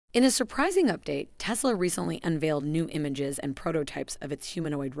In a surprising update, Tesla recently unveiled new images and prototypes of its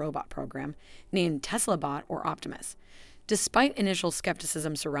humanoid robot program, named TeslaBot or Optimus. Despite initial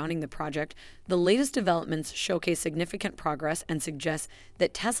skepticism surrounding the project, the latest developments showcase significant progress and suggest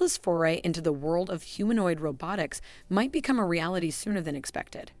that Tesla's foray into the world of humanoid robotics might become a reality sooner than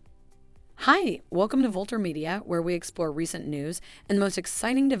expected. Hi, welcome to Volter Media, where we explore recent news and the most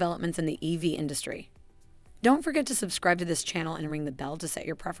exciting developments in the EV industry. Don't forget to subscribe to this channel and ring the bell to set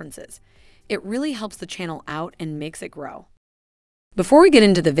your preferences. It really helps the channel out and makes it grow. Before we get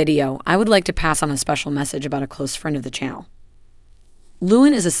into the video, I would like to pass on a special message about a close friend of the channel.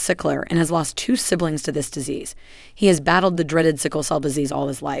 Lewin is a sickler and has lost 2 siblings to this disease. He has battled the dreaded sickle cell disease all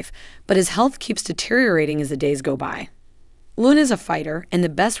his life, but his health keeps deteriorating as the days go by. Lewin is a fighter, and the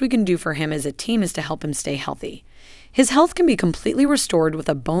best we can do for him as a team is to help him stay healthy. His health can be completely restored with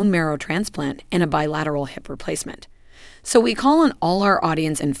a bone marrow transplant and a bilateral hip replacement. So we call on all our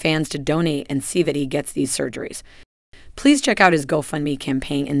audience and fans to donate and see that he gets these surgeries. Please check out his GoFundMe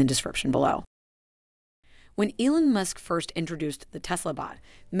campaign in the description below. When Elon Musk first introduced the TeslaBot,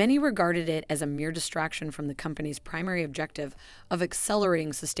 many regarded it as a mere distraction from the company's primary objective of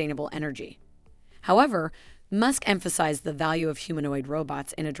accelerating sustainable energy. However, Musk emphasized the value of humanoid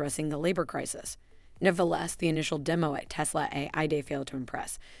robots in addressing the labor crisis. Nevertheless, the initial demo at Tesla AI Day failed to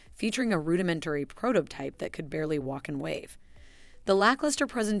impress, featuring a rudimentary prototype that could barely walk and wave. The lackluster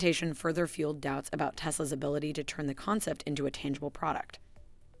presentation further fueled doubts about Tesla's ability to turn the concept into a tangible product.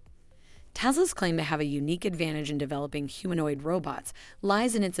 Tesla's claim to have a unique advantage in developing humanoid robots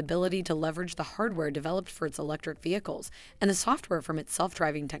lies in its ability to leverage the hardware developed for its electric vehicles and the software from its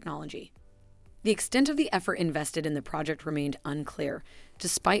self-driving technology. The extent of the effort invested in the project remained unclear,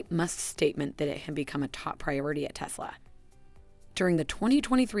 despite Musk's statement that it had become a top priority at Tesla. During the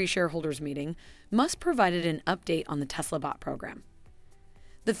 2023 shareholders meeting, Musk provided an update on the TeslaBot program.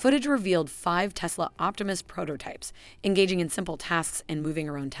 The footage revealed 5 Tesla Optimus prototypes, engaging in simple tasks and moving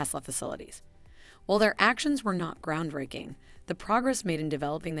around Tesla facilities. While their actions were not groundbreaking, the progress made in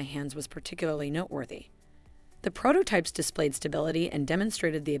developing the hands was particularly noteworthy. The prototypes displayed stability and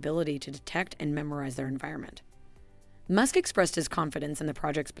demonstrated the ability to detect and memorize their environment. Musk expressed his confidence in the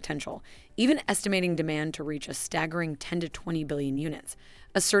project's potential, even estimating demand to reach a staggering 10 to 20 billion units,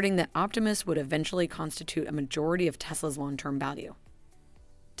 asserting that Optimus would eventually constitute a majority of Tesla's long-term value.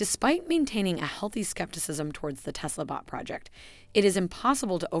 Despite maintaining a healthy skepticism towards the TeslaBot project, it is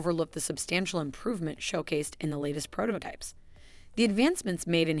impossible to overlook the substantial improvement showcased in the latest prototypes. The advancements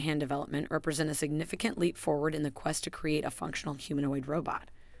made in hand development represent a significant leap forward in the quest to create a functional humanoid robot.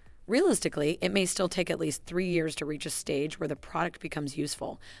 Realistically, it may still take at least 3 years to reach a stage where the product becomes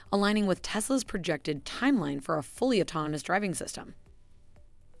useful, aligning with Tesla's projected timeline for a fully autonomous driving system.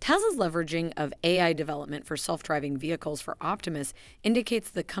 Tesla's leveraging of AI development for self-driving vehicles for Optimus indicates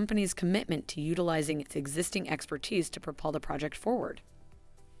the company's commitment to utilizing its existing expertise to propel the project forward.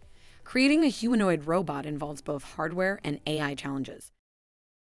 Creating a humanoid robot involves both hardware and AI challenges.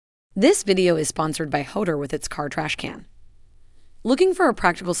 This video is sponsored by Hoder with its car trash can. Looking for a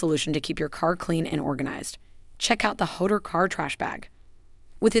practical solution to keep your car clean and organized? Check out the Hoder car trash bag.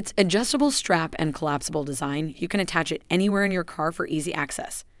 With its adjustable strap and collapsible design, you can attach it anywhere in your car for easy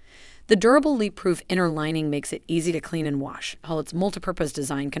access. The durable leak-proof inner lining makes it easy to clean and wash, while its multipurpose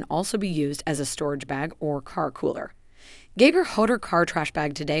design can also be used as a storage bag or car cooler. Get your Hoder car trash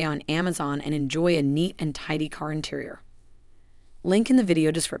bag today on Amazon and enjoy a neat and tidy car interior. Link in the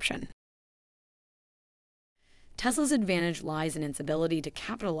video description. Tesla's advantage lies in its ability to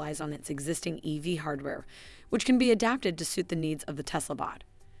capitalize on its existing EV hardware, which can be adapted to suit the needs of the TeslaBot.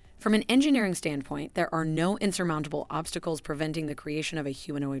 From an engineering standpoint, there are no insurmountable obstacles preventing the creation of a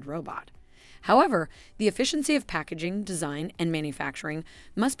humanoid robot. However, the efficiency of packaging, design, and manufacturing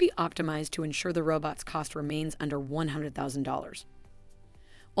must be optimized to ensure the robot's cost remains under $100,000.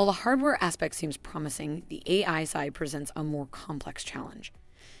 While the hardware aspect seems promising, the AI side presents a more complex challenge.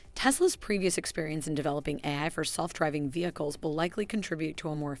 Tesla's previous experience in developing AI for self-driving vehicles will likely contribute to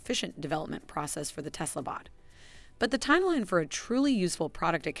a more efficient development process for the TeslaBot. But the timeline for a truly useful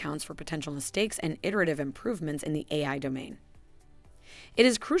product accounts for potential mistakes and iterative improvements in the AI domain. It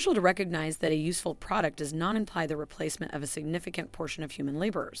is crucial to recognize that a useful product does not imply the replacement of a significant portion of human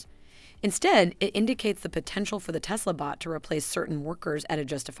laborers. Instead, it indicates the potential for the TeslaBot to replace certain workers at a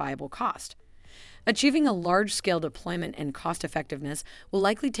justifiable cost. Achieving a large-scale deployment and cost-effectiveness will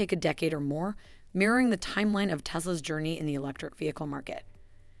likely take a decade or more, mirroring the timeline of Tesla's journey in the electric vehicle market.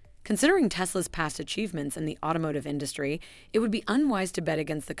 Considering Tesla's past achievements in the automotive industry, it would be unwise to bet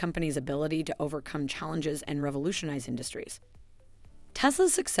against the company's ability to overcome challenges and revolutionize industries.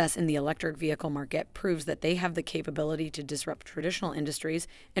 Tesla's success in the electric vehicle market proves that they have the capability to disrupt traditional industries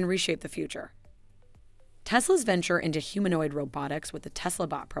and reshape the future. Tesla's venture into humanoid robotics with the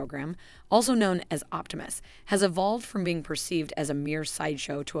TeslaBot program, also known as Optimus, has evolved from being perceived as a mere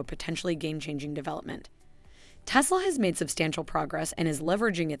sideshow to a potentially game-changing development. Tesla has made substantial progress and is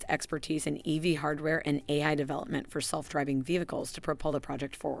leveraging its expertise in EV hardware and AI development for self-driving vehicles to propel the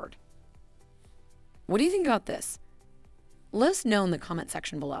project forward. What do you think about this? Let us know in the comment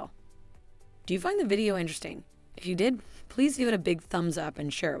section below. Do you find the video interesting? If you did, please give it a big thumbs up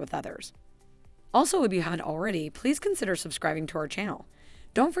and share it with others. Also, if you haven't already, please consider subscribing to our channel.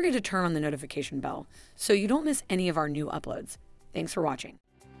 Don't forget to turn on the notification bell so you don't miss any of our new uploads. Thanks for watching.